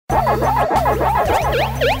Falcon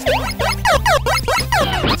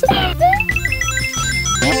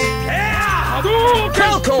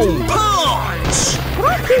Punch!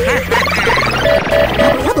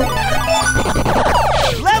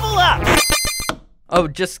 Level up! Oh,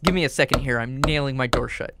 just give me a second here. I'm nailing my door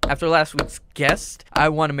shut. After last week's guest, I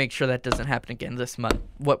want to make sure that doesn't happen again this month.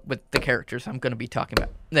 What with the characters I'm going to be talking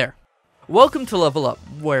about. There. Welcome to Level Up,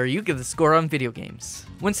 where you give the score on video games.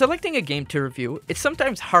 When selecting a game to review, it's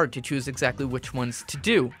sometimes hard to choose exactly which ones to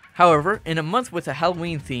do. However, in a month with a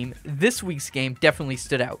Halloween theme, this week's game definitely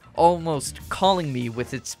stood out, almost calling me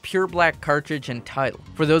with its pure black cartridge and title.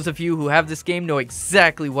 For those of you who have this game know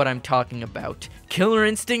exactly what I'm talking about. Killer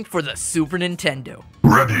Instinct for the Super Nintendo.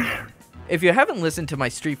 Ready. If you haven't listened to my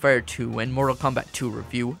Street Fighter 2 and Mortal Kombat 2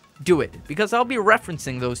 review, do it, because I'll be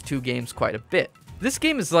referencing those two games quite a bit. This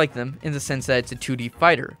game is like them in the sense that it's a 2D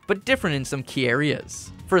fighter, but different in some key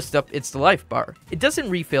areas. First up, it's the life bar. It doesn't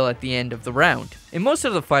refill at the end of the round. In most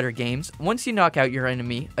of the fighter games, once you knock out your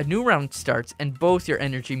enemy, a new round starts and both your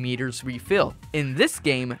energy meters refill. In this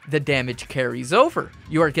game, the damage carries over.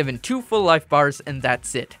 You are given 2 full life bars and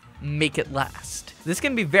that's it. Make it last. This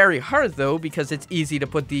can be very hard though because it's easy to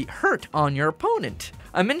put the hurt on your opponent.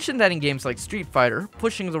 I mentioned that in games like Street Fighter,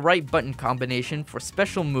 pushing the right button combination for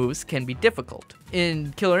special moves can be difficult.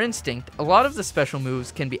 In Killer Instinct, a lot of the special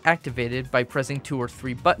moves can be activated by pressing 2 or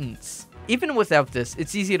 3 buttons. Even without this,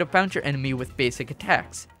 it's easy to pounce your enemy with basic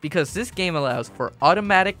attacks, because this game allows for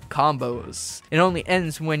automatic combos. It only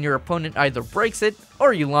ends when your opponent either breaks it,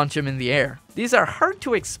 or you launch him in the air. These are hard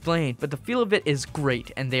to explain, but the feel of it is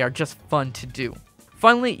great, and they are just fun to do.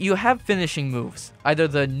 Finally, you have finishing moves, either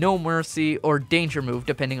the No Mercy or Danger move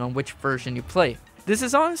depending on which version you play. This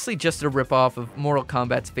is honestly just a ripoff of Mortal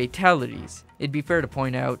Kombat's fatalities. It'd be fair to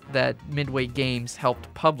point out that Midway Games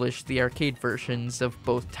helped publish the arcade versions of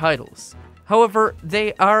both titles. However,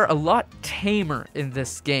 they are a lot tamer in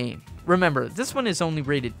this game. Remember, this one is only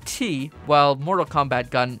rated T, while Mortal Kombat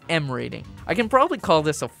got an M rating. I can probably call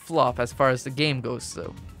this a flop as far as the game goes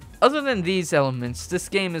though. Other than these elements, this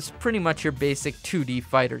game is pretty much your basic 2D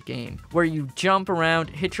fighter game, where you jump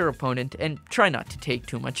around, hit your opponent, and try not to take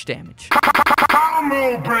too much damage.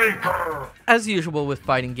 Combo breaker! As usual with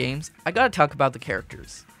fighting games, I gotta talk about the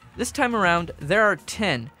characters. This time around, there are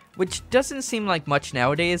 10, which doesn't seem like much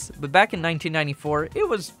nowadays, but back in 1994, it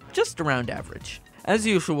was just around average. As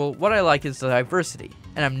usual, what I like is the diversity,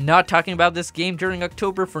 and I'm not talking about this game during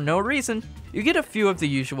October for no reason. You get a few of the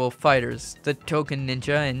usual fighters, the token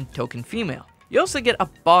ninja and token female. You also get a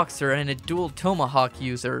boxer and a dual tomahawk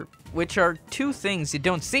user, which are 2 things you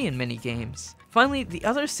don't see in many games. Finally, the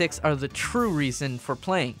other 6 are the true reason for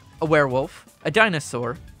playing. A werewolf, a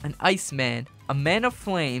dinosaur, an iceman, a man of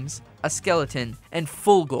flames, a skeleton, and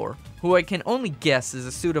Fulgor, who I can only guess is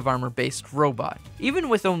a suit of armor based robot. Even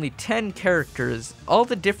with only 10 characters, all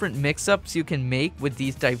the different mix-ups you can make with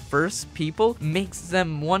these diverse people makes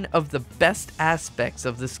them one of the best aspects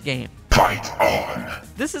of this game. Fight on!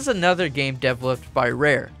 This is another game developed by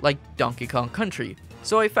Rare, like Donkey Kong Country,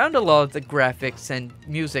 so I found a lot of the graphics and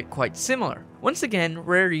music quite similar. Once again,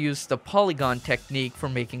 Rare used the polygon technique for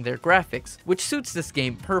making their graphics, which suits this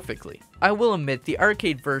game perfectly. I will admit the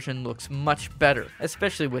arcade version looks much better,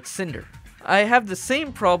 especially with Cinder. I have the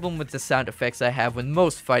same problem with the sound effects I have with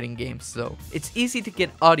most fighting games though. It's easy to get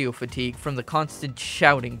audio fatigue from the constant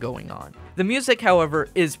shouting going on. The music, however,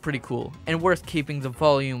 is pretty cool, and worth keeping the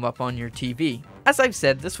volume up on your TV. As I've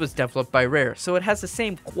said, this was developed by Rare, so it has the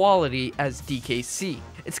same quality as DKC.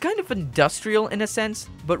 It's kind of industrial in a sense,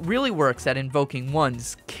 but really works at invoking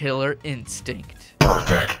one's killer instinct.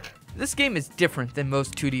 Perfect. This game is different than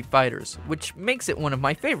most 2D fighters, which makes it one of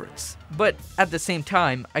my favorites. But at the same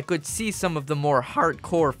time, I could see some of the more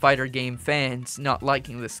hardcore fighter game fans not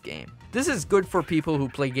liking this game. This is good for people who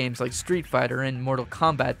play games like Street Fighter and Mortal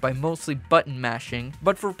Kombat by mostly button mashing,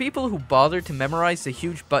 but for people who bother to memorize the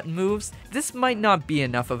huge button moves, this might not be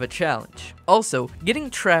enough of a challenge. Also, getting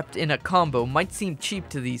trapped in a combo might seem cheap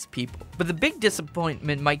to these people, but the big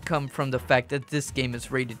disappointment might come from the fact that this game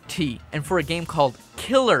is rated T, and for a game called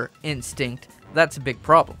Killer Instinct, that's a big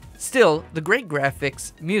problem. Still, the great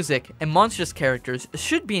graphics, music, and monstrous characters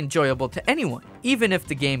should be enjoyable to anyone, even if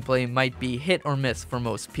the gameplay might be hit or miss for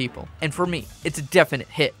most people. And for me, it's a definite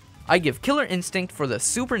hit. I give Killer Instinct for the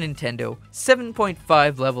Super Nintendo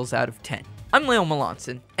 7.5 levels out of 10. I'm Leo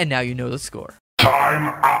Melanson, and now you know the score. Time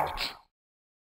out!